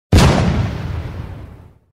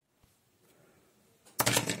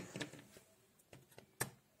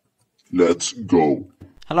Let's go!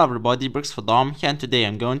 Hello everybody, Bricks4Dom here, and today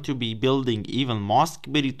I'm going to be building even more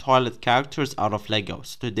Skibidi toilet characters out of Lego.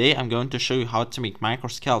 So today I'm going to show you how to make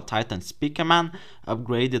microscale Titan Speakerman,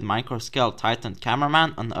 upgraded microscale Titan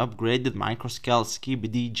Cameraman, and upgraded microscale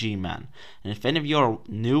Skibidi G-Man. And if any of you are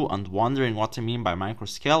new and wondering what I mean by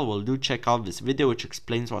microscale, well, do check out this video which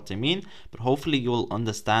explains what I mean, but hopefully you will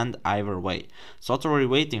understand either way. So what are we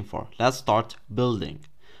waiting for? Let's start building.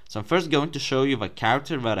 So I'm first going to show you the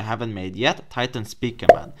character that I haven't made yet, Titan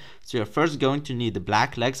Speakerman. So you're first going to need the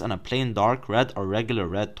black legs and a plain dark red or regular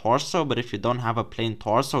red torso, but if you don't have a plain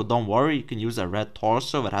torso, don't worry, you can use a red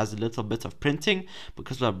torso that has a little bit of printing,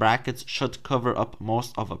 because the brackets should cover up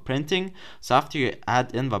most of the printing. So after you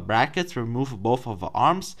add in the brackets, remove both of the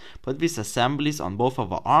arms, put these assemblies on both of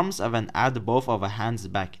the arms, and then add both of the hands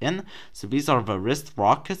back in. So these are the wrist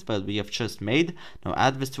rockets that we have just made. Now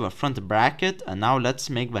add this to a front bracket, and now let's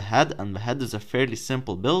make the head, and the head is a fairly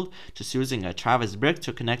simple build, just using a Travis brick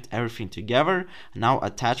to connect everything together. Now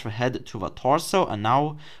attach the head to the torso, and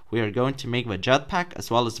now we are going to make the jetpack as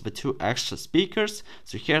well as the two extra speakers.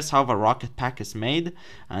 So here's how the rocket pack is made,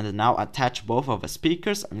 and now attach both of the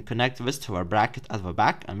speakers and connect this to a bracket at the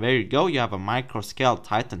back, and there you go, you have a micro scale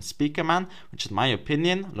Titan Speakerman, which in my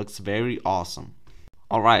opinion looks very awesome.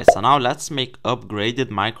 Alright, so now let's make upgraded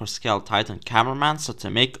microscale Titan Cameraman. So to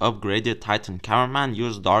make upgraded Titan Cameraman,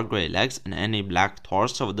 use dark gray legs and any black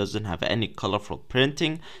torso that doesn't have any colorful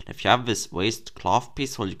printing. If you have this waist cloth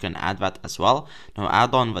piece, well, you can add that as well. Now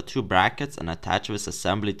add on the two brackets and attach this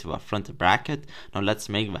assembly to a front bracket. Now let's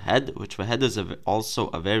make the head, which the head is also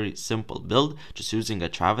a very simple build, just using a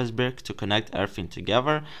Travis brick to connect everything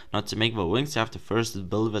together. Now to make the wings, you have to first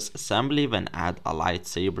build this assembly, then add a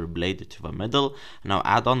lightsaber blade to the middle. Now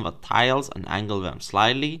add on the tiles and angle them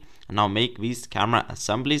slightly, and now make these camera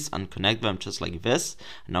assemblies and connect them just like this.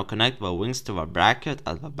 And now connect the wings to the bracket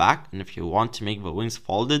at the back, and if you want to make the wings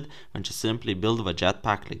folded, then just simply build the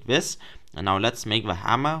jetpack like this. And now let's make the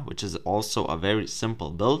hammer, which is also a very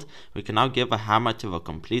simple build. We can now give a hammer to the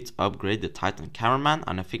complete upgraded Titan Cameraman,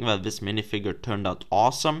 and I think that this minifigure turned out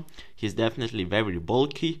awesome. He's definitely very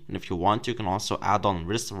bulky, and if you want, you can also add on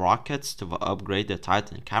wrist rockets to the upgraded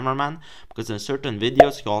Titan Cameraman, because in certain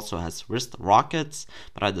videos he also has wrist rockets,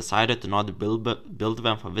 but I decided to not build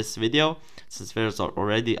them for this video since there's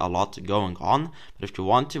already a lot going on. But if you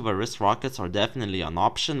want to, the wrist rockets are definitely an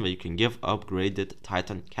option where you can give upgraded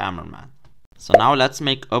Titan Cameraman. So now let's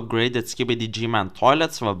make upgraded Skibidi G-Man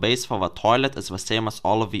toilets. So the base for the toilet is the same as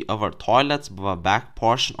all of the other toilets, but the back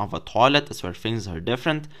portion of the toilet is where things are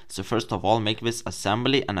different. So first of all, make this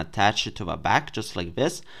assembly and attach it to the back just like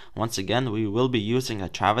this. Once again, we will be using a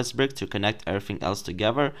Travis brick to connect everything else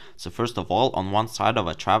together. So first of all, on one side of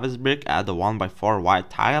a Travis brick, add a 1x4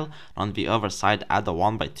 white tile. On the other side, add a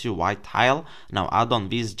 1x2 white tile. Now add on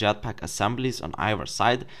these jetpack assemblies on either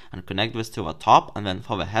side and connect this to the top. And then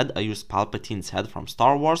for the head, I use Pt.4 head from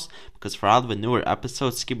Star Wars, because throughout the newer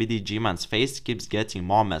episodes Skibidi G-Man's face keeps getting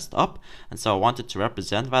more messed up, and so I wanted to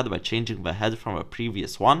represent that by changing the head from a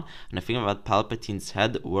previous one, and I think that Palpatine's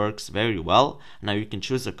head works very well. Now you can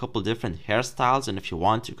choose a couple different hairstyles, and if you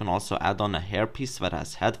want, you can also add on a hairpiece that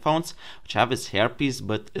has headphones, which have this hairpiece,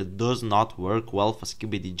 but it does not work well for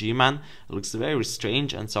Skibidi G-Man. It looks very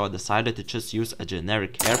strange, and so I decided to just use a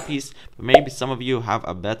generic hairpiece, but maybe some of you have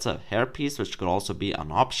a better hairpiece, which could also be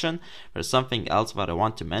an option. There's something else that I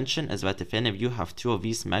want to mention is that if any of you have two of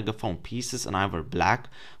these megaphone pieces in either black,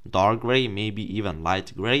 dark gray, maybe even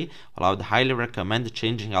light gray, well, I would highly recommend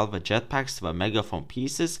changing out the jetpacks to the megaphone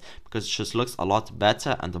pieces, because it just looks a lot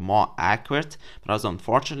better and more accurate. But I was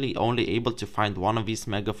unfortunately only able to find one of these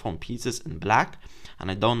megaphone pieces in black, and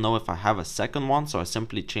I don't know if I have a second one, so I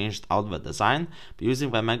simply changed out the design. But using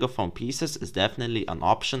the megaphone pieces is definitely an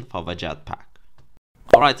option for the jetpack.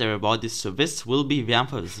 Alright everybody, so this will be the end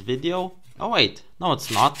for this video. Oh wait, no it's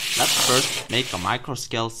not. Let's first make a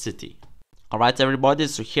microscale city. Alright everybody,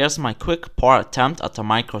 so here's my quick poor attempt at a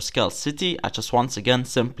microscale city. I just once again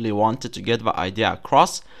simply wanted to get the idea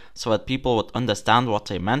across so that people would understand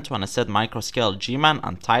what I meant when I said microscale G-Man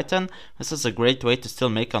and Titan. This is a great way to still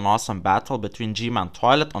make an awesome battle between G-Man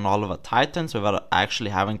Toilet and all of the Titans without actually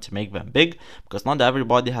having to make them big, because not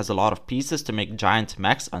everybody has a lot of pieces to make giant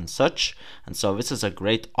mechs and such, and so this is a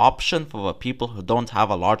great option for the people who don't have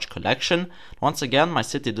a large collection. Once again, my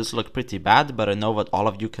city does look pretty bad, but I know that all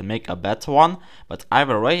of you can make a better one. But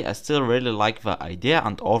either way, I still really like the idea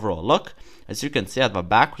and overall look. As you can see at the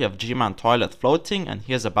back, we have G-Man Toilet floating, and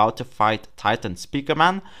he is about to fight Titan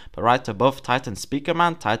Speakerman. But right above Titan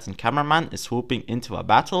Speakerman, Titan Cameraman is swooping into a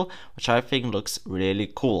battle, which I think looks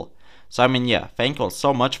really cool. So I mean, yeah, thank you all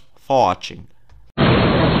so much for watching.